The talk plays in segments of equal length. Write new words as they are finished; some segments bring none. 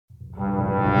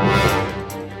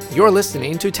You're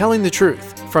listening to Telling the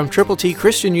Truth from Triple T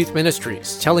Christian Youth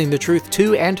Ministries, telling the truth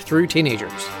to and through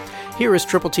teenagers. Here is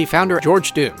Triple T founder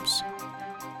George Dooms.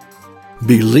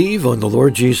 Believe on the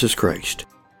Lord Jesus Christ.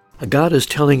 God is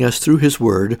telling us through His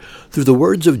Word, through the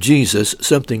words of Jesus,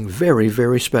 something very,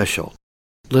 very special.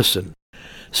 Listen.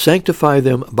 Sanctify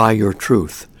them by your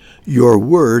truth. Your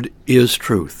word is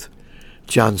truth.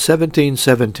 John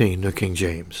 17:17, New King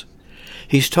James.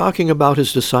 He's talking about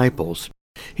His disciples.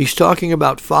 He's talking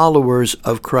about followers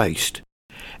of Christ.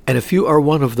 And if you are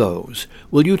one of those,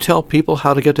 will you tell people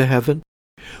how to get to heaven?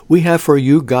 We have for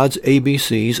you God's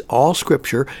ABCs, all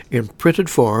Scripture in printed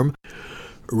form,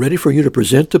 ready for you to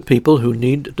present to people who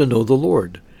need to know the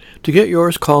Lord. To get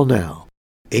yours, call now.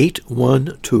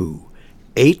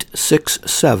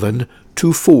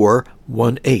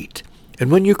 812-867-2418.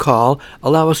 And when you call,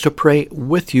 allow us to pray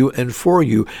with you and for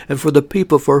the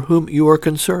people for whom you are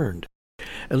concerned.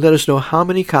 And let us know how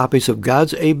many copies of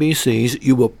God's ABCs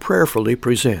you will prayerfully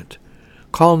present.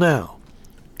 Call now,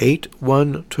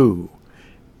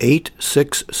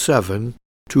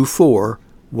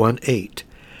 812-867-2418.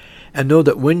 And know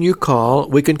that when you call,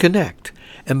 we can connect.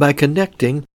 And by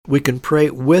connecting, we can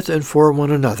pray with and for one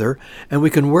another, and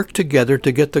we can work together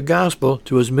to get the gospel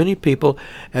to as many people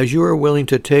as you are willing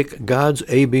to take God's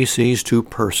ABCs to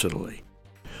personally.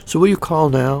 So will you call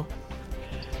now?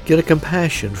 Get a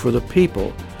compassion for the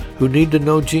people who need to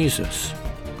know Jesus.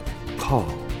 Call.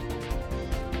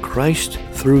 Christ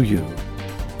through you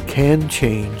can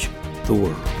change the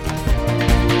world.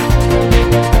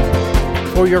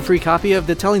 For your free copy of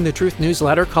the Telling the Truth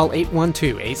newsletter, call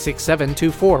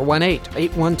 812-867-2418,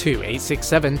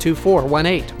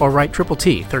 812-867-2418, or write Triple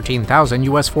T, 13,000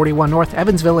 U.S. 41 North,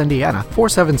 Evansville, Indiana,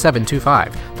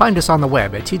 47725. Find us on the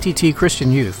web at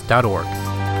tttchristianyouth.org.